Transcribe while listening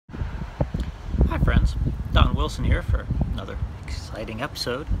friends. Don Wilson here for another exciting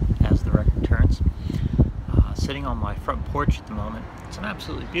episode as the record turns. Sitting on my front porch at the moment. It's an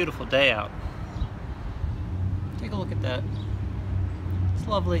absolutely beautiful day out. Take a look at that. It's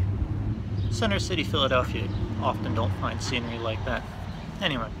lovely. Center City, Philadelphia. Often don't find scenery like that.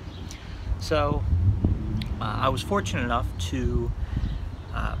 Anyway, so I was fortunate enough to,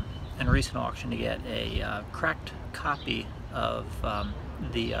 in a recent auction, to get a cracked copy of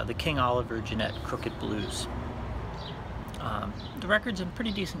the King Oliver Jeanette Crooked Blues. The record's in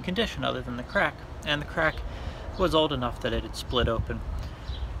pretty decent condition other than the crack, and the crack was old enough that it had split open.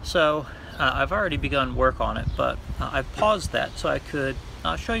 So I've already begun work on it, but I've paused that so I could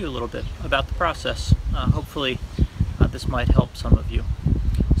show you a little bit about the process. Hopefully this might help some of you.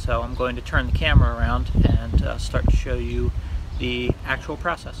 So I'm going to turn the camera around and start to show you the actual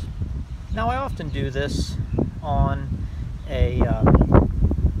process. Now I often do this on a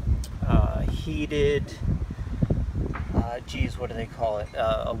heated, geez, what do they call it?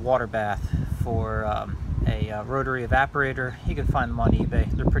 A water bath for a rotary evaporator. You can find them on eBay.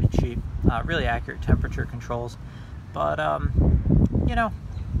 They're pretty cheap. Really accurate temperature controls. But you know,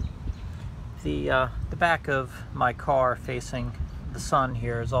 the back of my car facing the sun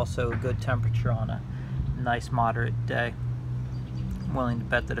here is also a good temperature on a nice moderate day. I'm willing to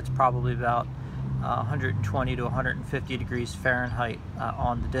bet that it's probably about 120 to 150 degrees Fahrenheit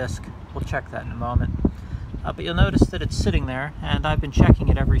on the disc. We'll check that in a moment. But you'll notice that it's sitting there, and I've been checking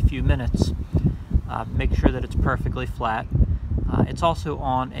it every few minutes. Make sure that it's perfectly flat. It's also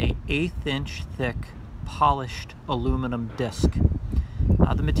on a 1/8 inch thick polished aluminum disc.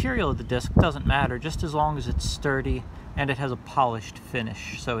 The material of the disc doesn't matter, just as long as it's sturdy and it has a polished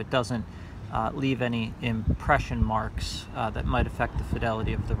finish, so it doesn't leave any impression marks that might affect the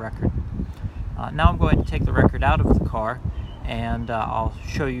fidelity of the record. Now I'm going to take the record out of the car, and I'll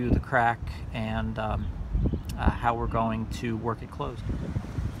show you the crack and how we're going to work it closed.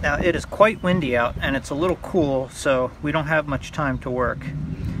 Now it is quite windy out and it's a little cool, so we don't have much time to work.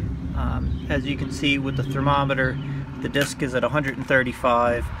 As you can see with the thermometer, the disc is at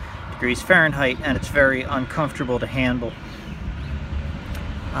 135 degrees Fahrenheit and it's very uncomfortable to handle.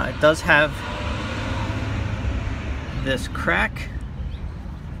 It does have this crack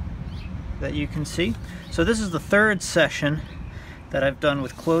that you can see. So this is the third session that I've done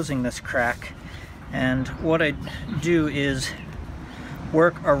with closing this crack, and what I do is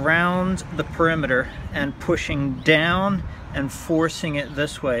work around the perimeter and pushing down and forcing it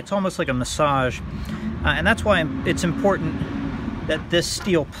this way. It's almost like a massage, and that's why it's important that this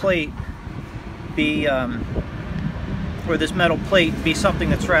steel plate be, or this metal plate be something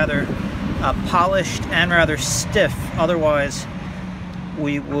that's rather polished and rather stiff. Otherwise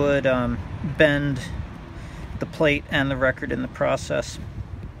we would bend the plate and the record in the process.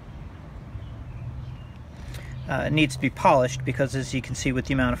 It needs to be polished because, as you can see with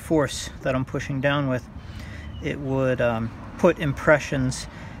the amount of force that I'm pushing down with, it would put impressions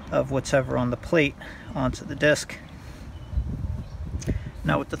of whatever on the plate onto the disc.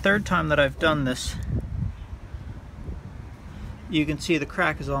 Now with the third time that I've done this, you can see the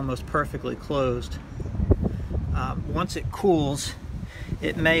crack is almost perfectly closed. Once it cools,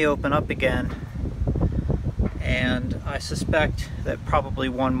 it may open up again, and I suspect that probably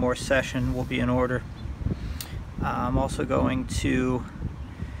one more session will be in order. I'm also going to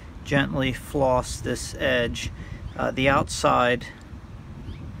gently floss this edge. The outside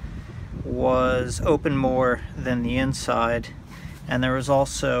was open more than the inside, and there was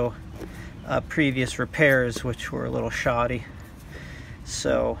also previous repairs which were a little shoddy.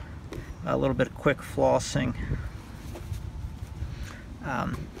 So a little bit of quick flossing.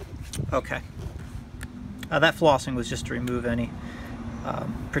 Okay. That flossing was just to remove any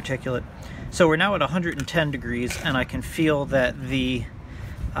particulate. So we're now at 110 degrees, and I can feel that the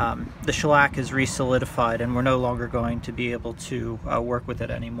shellac is re-solidified, and we're no longer going to be able to work with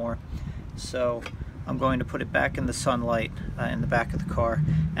it anymore. So I'm going to put it back in the sunlight in the back of the car,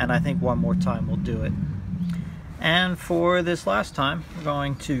 and I think one more time will do it. And for this last time, we're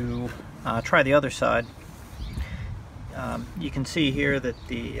going to try the other side. You can see here that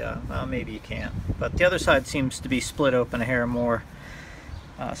the, well, maybe you can't, but the other side seems to be split open a hair more.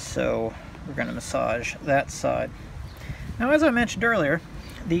 So we're going to massage that side. Now, as I mentioned earlier,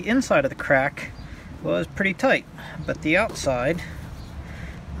 the inside of the crack was pretty tight, but the outside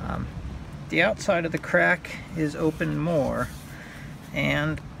of the crack is open more,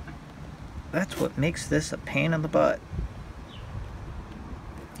 and that's what makes this a pain in the butt.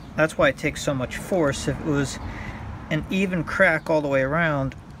 That's why it takes so much force. If it was an even crack all the way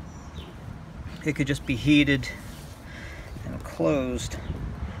around, it could just be heated and closed.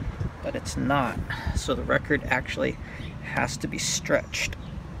 but it's not. So the record actually has to be stretched.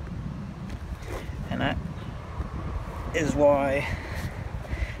 And that is why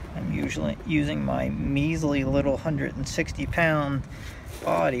I'm usually using my measly little 160-pound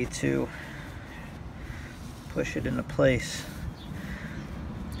body to push it into place.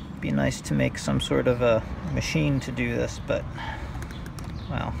 It'd be nice to make some sort of a machine to do this, but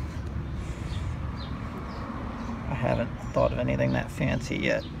well, I haven't thought of anything that fancy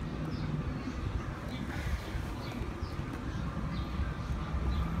yet.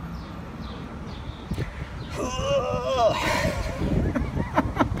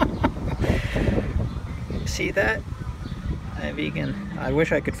 See that? I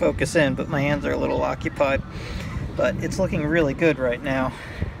wish I could focus in, but my hands are a little occupied. But it's looking really good right now.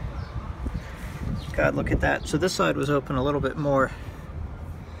 God, look at that. So this side was open a little bit more.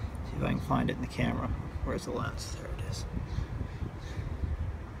 See if I can find it in the camera. Where's the lens? There it is.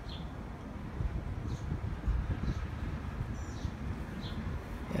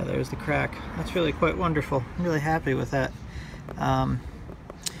 Yeah, there's the crack. That's really quite wonderful. I'm really happy with that.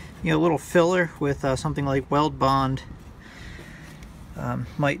 You know, a little filler with something like Weld Bond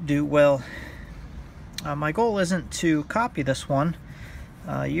might do well. My goal isn't to copy this one.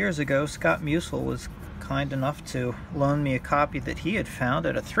 Years ago, Scott Musil was kind enough to loan me a copy that he had found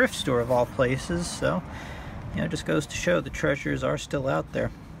at a thrift store of all places, so you know, it just goes to show the treasures are still out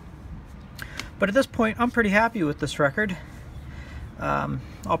there. But at this point, I'm pretty happy with this record.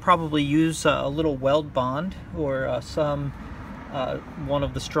 I'll probably use a little Weld Bond or one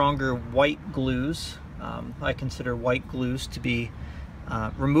of the stronger white glues. I consider white glues to be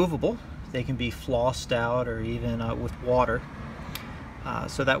removable. They can be flossed out or even with water.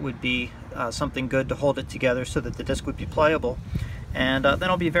 So that would be something good to hold it together so that the disc would be playable. And then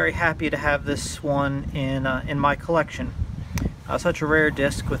I'll be very happy to have this one in my collection. Such a rare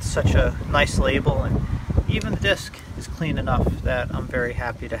disc with such a nice label, and even the disc is clean enough that I'm very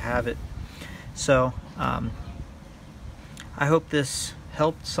happy to have it. So I hope this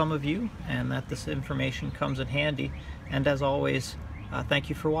helped some of you and that this information comes in handy. And as always, thank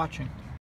you for watching.